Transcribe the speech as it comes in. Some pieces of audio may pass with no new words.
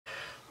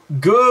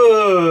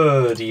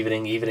Good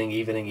evening,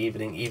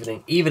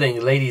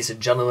 ladies and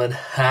gentlemen,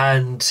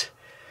 and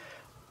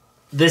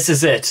this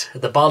is it,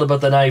 the bottom of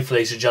the knife,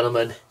 ladies and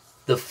gentlemen,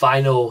 the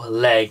final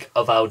leg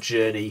of our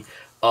journey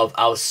of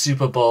our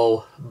Super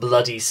Bowl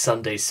Bloody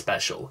Sunday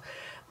special.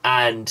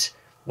 And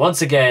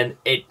once again,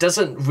 it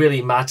doesn't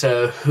really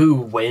matter who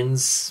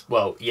wins.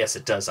 Well, yes,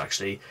 it does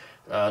actually.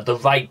 The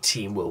right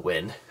team will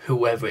win,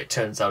 whoever it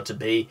turns out to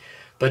be.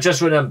 But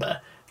just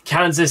remember,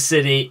 Kansas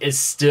City is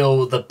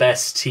still the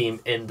best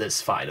team in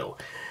this final.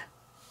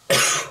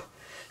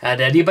 And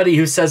anybody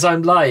who says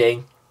I'm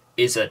lying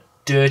is a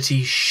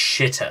dirty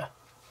shitter.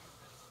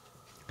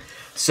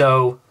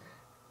 So,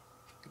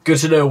 good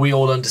to know we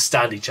all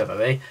understand each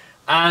other, eh?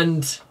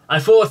 And I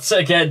thought,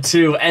 again,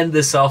 to end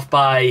this off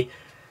by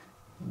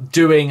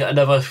doing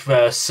another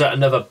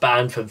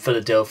band from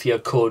Philadelphia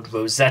called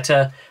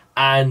Rosetta,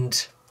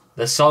 and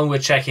the song we're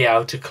checking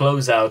out to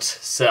close out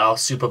our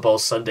Super Bowl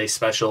Sunday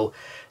special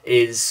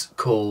is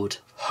called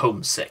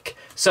Homesick.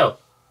 So,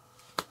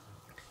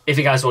 if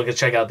you guys want to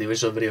check out the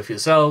original video for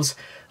yourselves,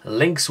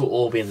 links will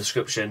all be in the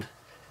description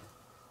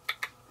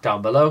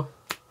down below.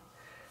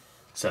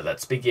 So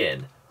let's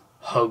begin.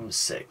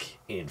 Homesick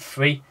in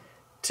 3,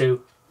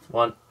 2,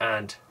 1,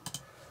 and...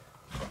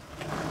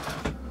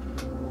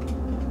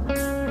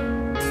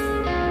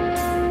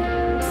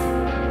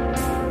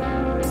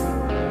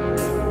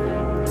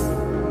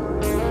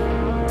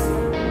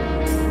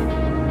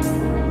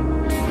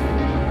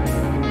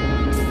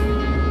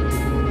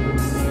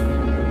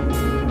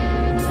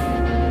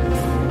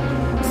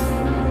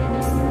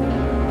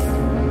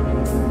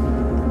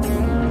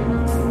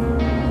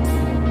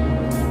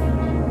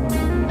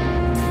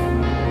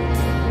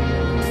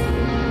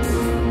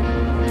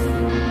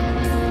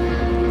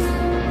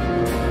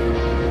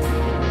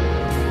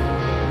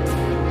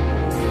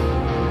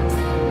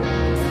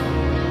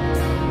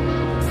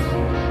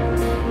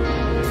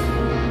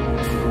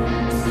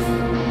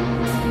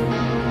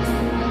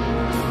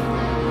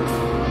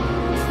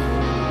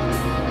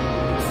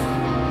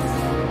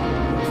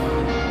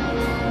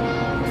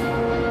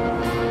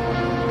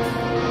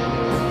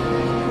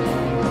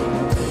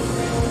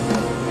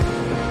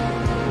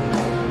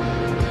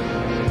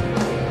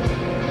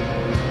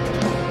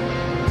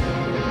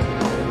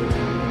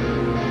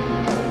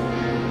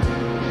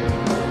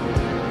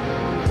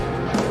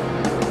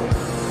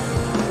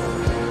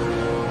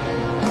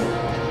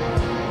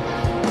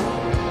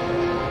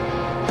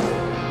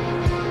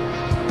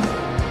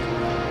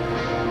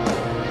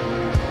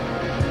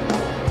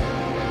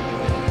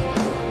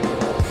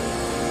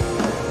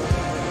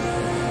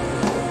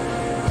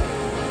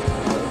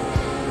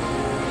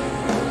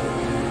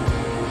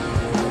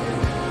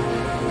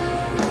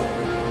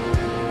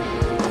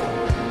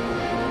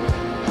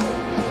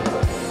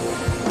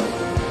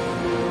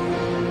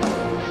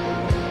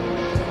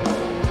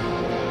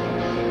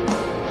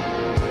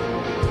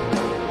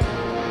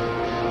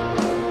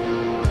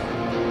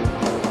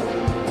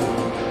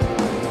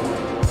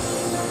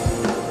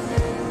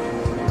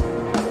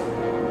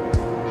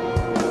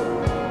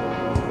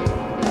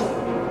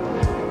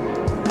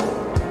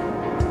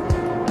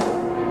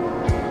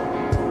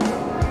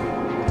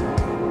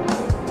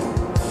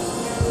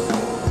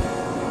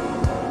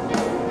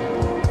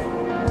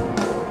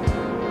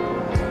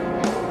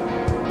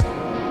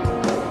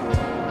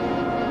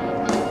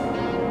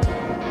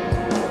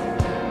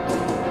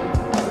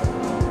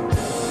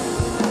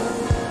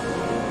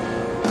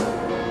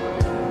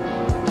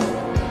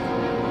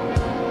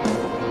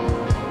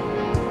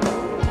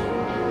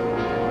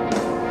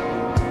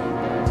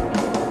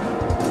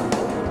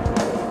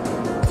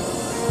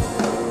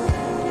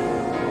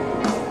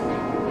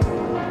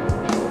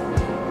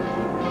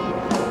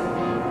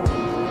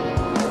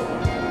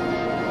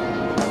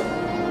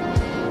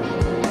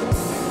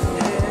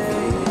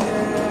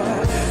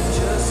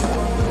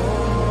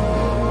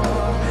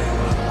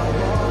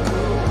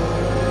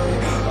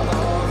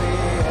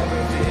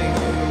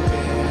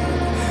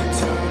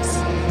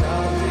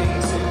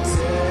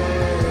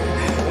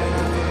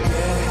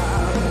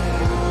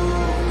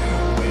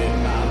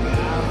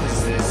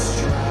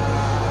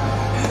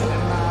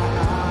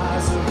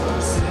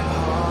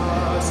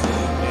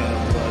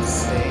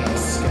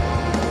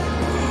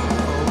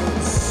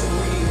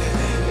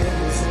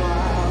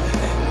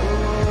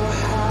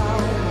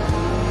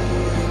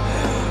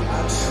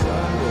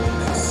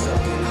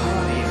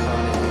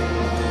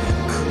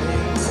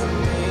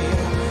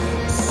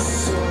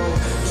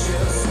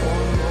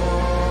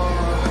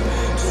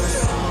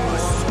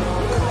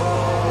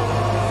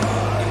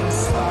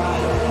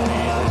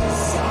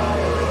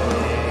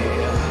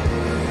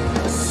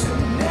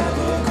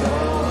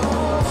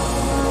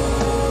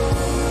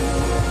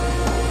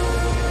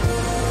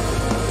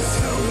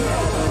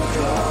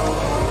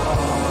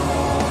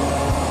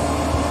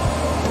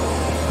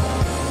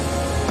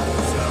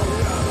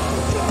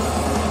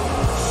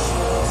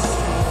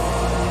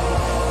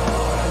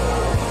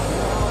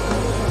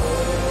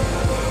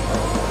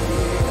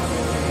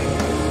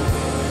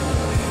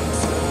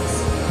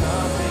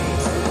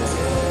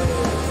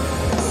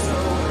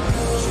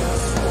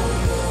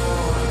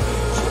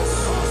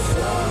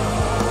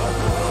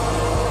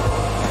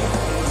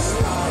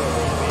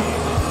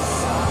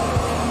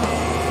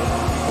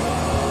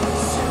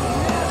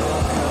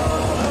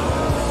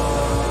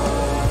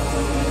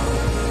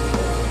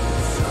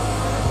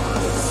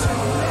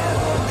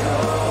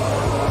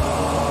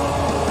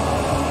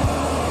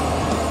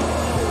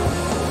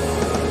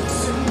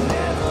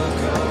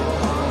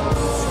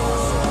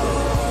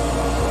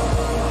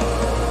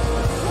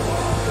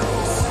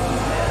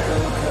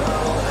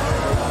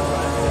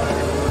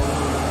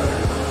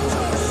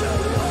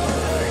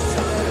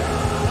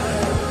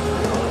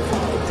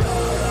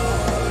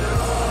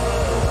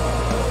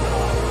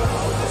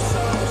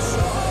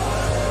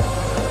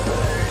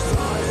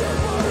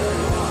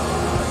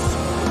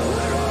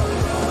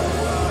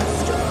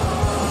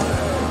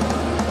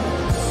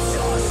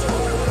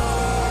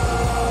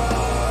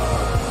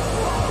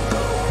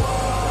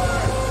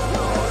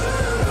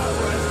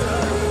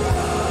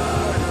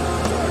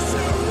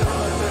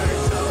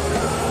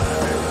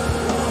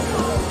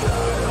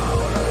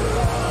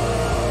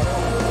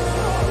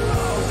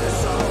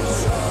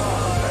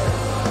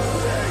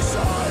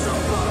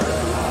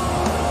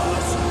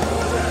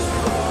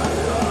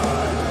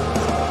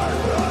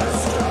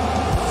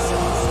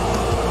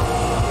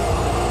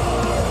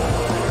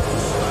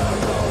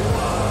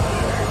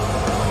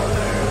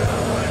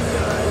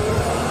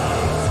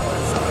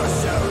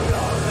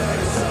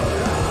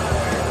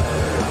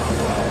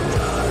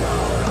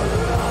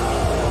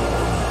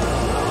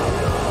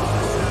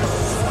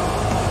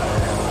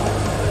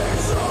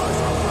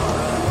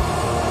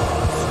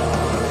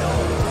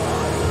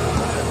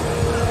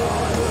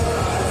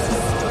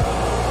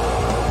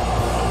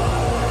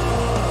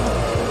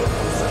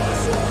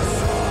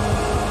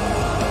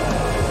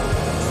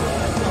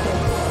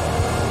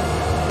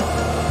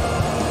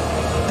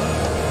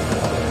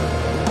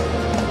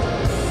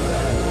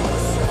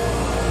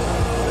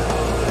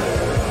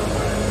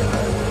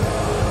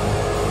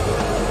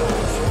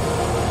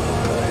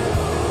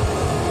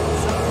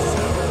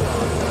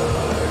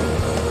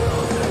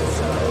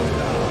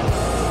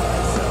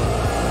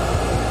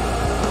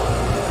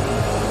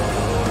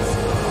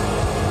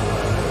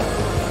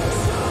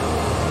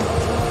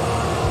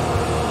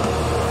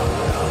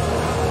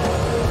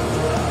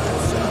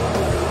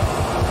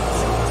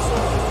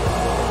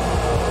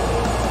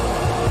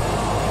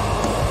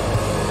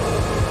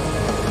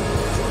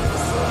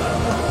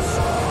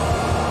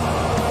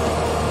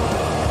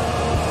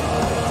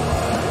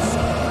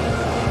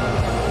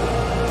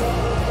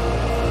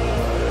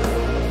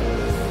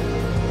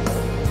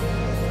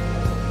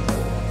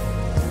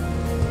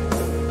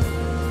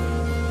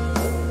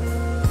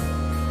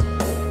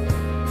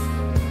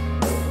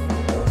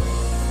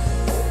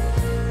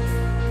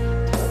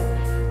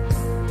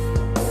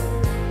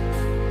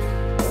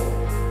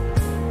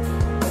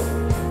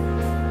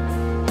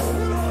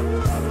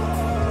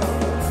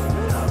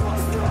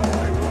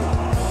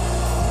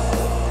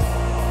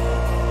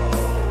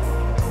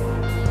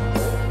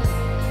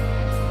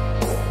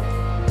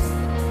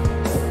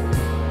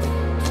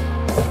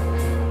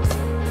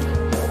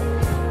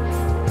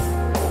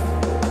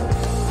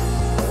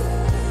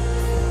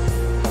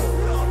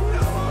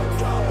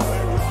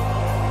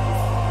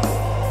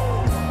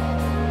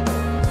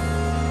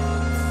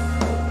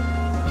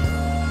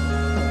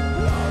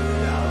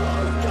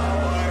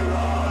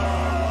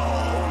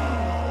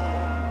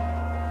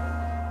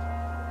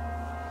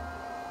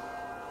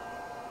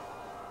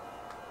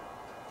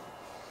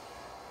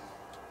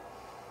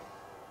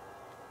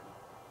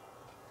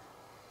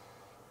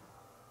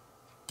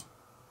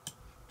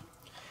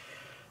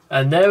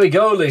 And there we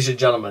go, ladies and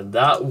gentlemen.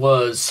 That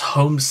was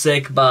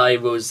Homesick by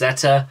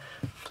Rosetta.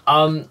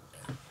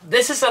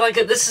 This is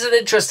an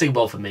interesting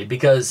one for me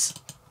because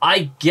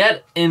I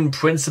get in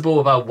principle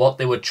about what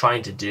they were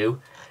trying to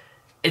do.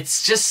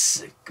 It's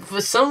just, for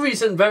some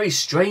reason, very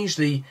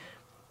strangely,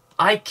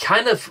 I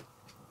kind of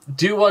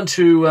do want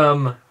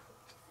to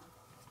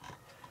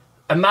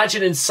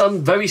imagine in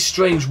some very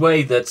strange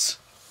way that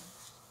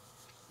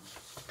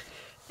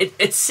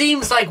it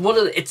seems like one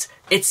of the,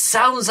 it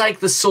sounds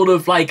like the sort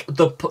of like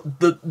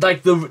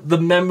the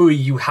memory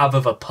you have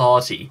of a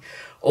party,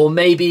 or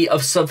maybe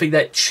of something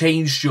that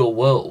changed your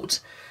world.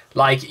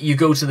 Like you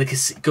go to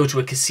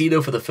a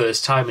casino for the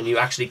first time and you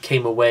actually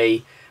came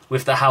away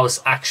with the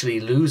house actually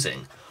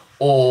losing,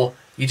 or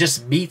you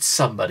just meet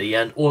somebody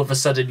and all of a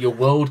sudden your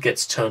world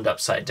gets turned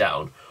upside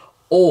down,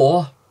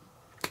 or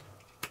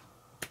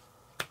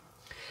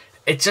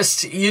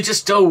you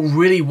just don't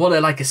really want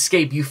to like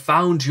escape. You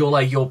found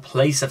your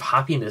place of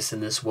happiness in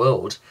this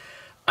world,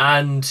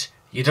 and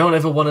you don't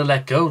ever want to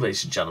let go,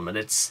 ladies and gentlemen.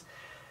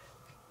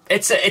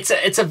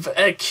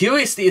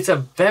 Curiously, it's a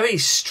very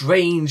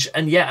strange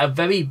and yet a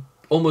very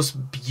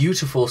almost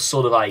beautiful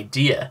sort of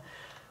idea.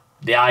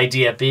 The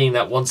idea being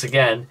that once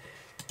again,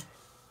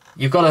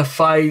 you've got to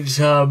find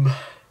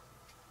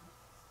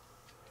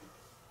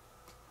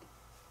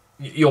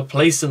your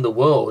place in the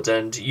world,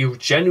 and you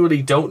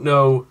genuinely don't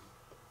know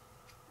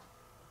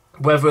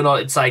whether or not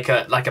it's like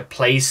a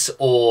place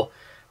or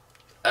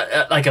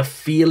like a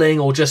feeling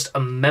or just a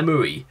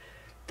memory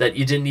that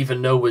you didn't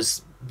even know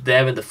was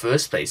there in the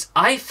first place.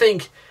 I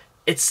think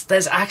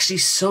there's actually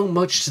so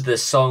much to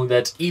this song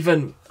that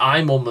even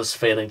I'm almost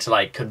failing to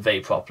like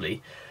convey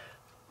properly.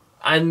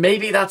 And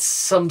maybe that's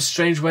some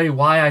strange way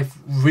why I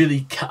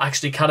really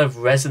actually kind of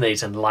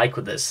resonate and like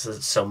with this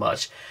so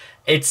much.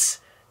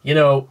 It's, you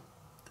know,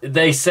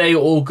 they say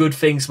all good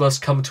things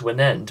must come to an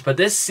end, but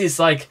this is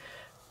like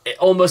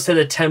almost an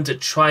attempt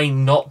at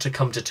trying not to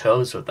come to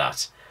terms with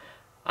that.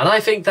 And I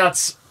think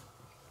that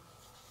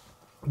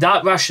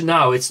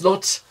rationale, it's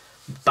not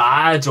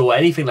bad or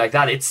anything like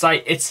that. It's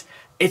like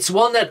it's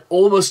one that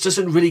almost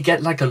doesn't really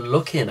get like a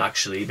look in,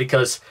 actually,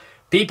 because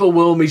people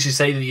will usually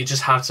say that you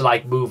just have to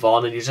like move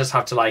on and you just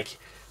have to like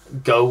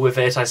go with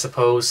it, I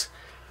suppose.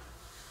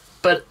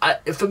 But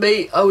for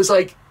me, I was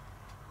like,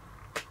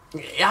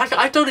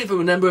 I don't even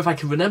remember if I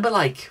can remember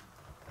like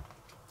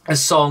a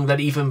song that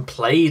even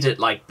played it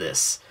like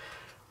this.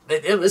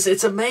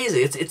 It's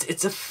amazing.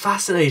 It's a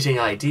fascinating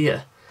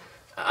idea,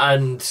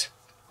 and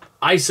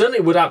I certainly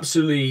would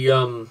absolutely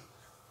it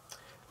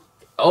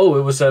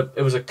was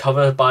a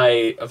cover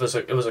by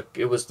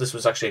this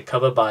was actually a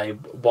cover by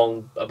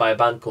a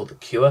band called The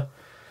Cure.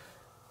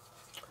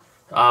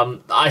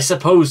 I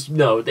suppose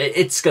no,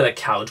 it's gonna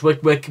count. We're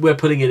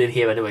putting it in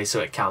here anyway,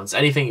 so it counts.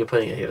 Anything you're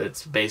putting in here,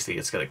 it's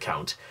gonna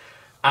count.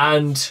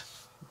 And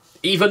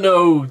even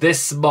though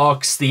this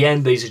marks the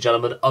end, ladies and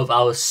gentlemen, of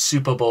our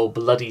Super Bowl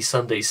Bloody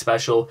Sunday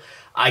special,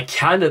 I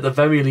can at the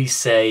very least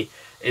say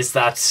is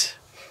that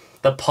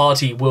the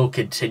party will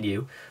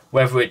continue,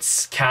 whether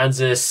it's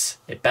Kansas,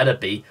 it better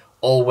be,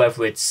 or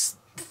whether it's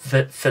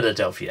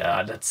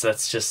Philadelphia.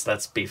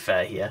 Let's be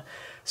fair here.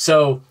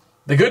 So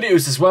the good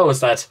news as well is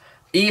that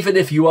even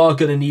if you are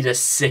going to need a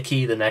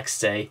sickie the next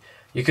day,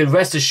 you can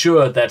rest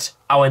assured that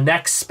our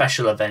next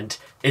special event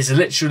is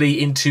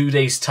literally in 2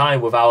 days' time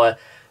with our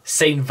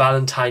St.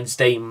 Valentine's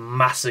Day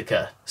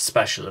Massacre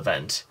special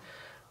event.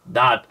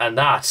 That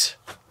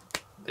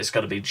is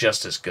going to be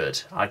just as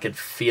good. I can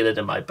feel it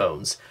in my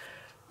bones.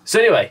 So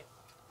anyway,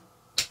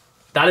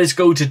 that is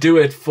going to do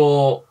it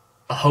for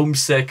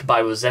Homesick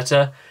by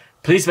Rosetta.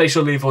 Please make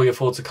sure to leave all your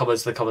thoughts and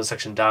comments in the comment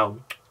section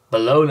down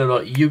below. Know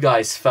what you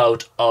guys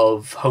felt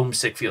of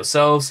Homesick for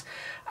yourselves.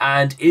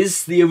 And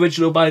is the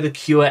original by The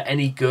Cure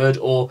any good,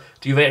 or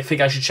do you think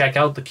I should check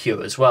out The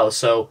Cure as well?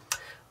 So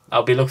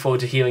I'll be looking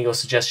forward to hearing your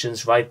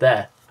suggestions right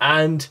there.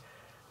 And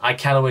I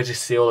cannot wait to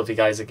see all of you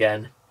guys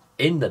again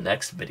in the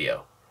next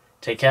video.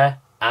 Take care,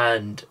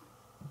 and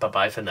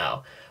bye-bye for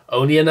now.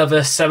 Only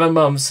another 7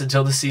 months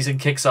until the season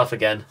kicks off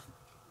again.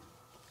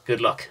 Good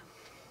luck.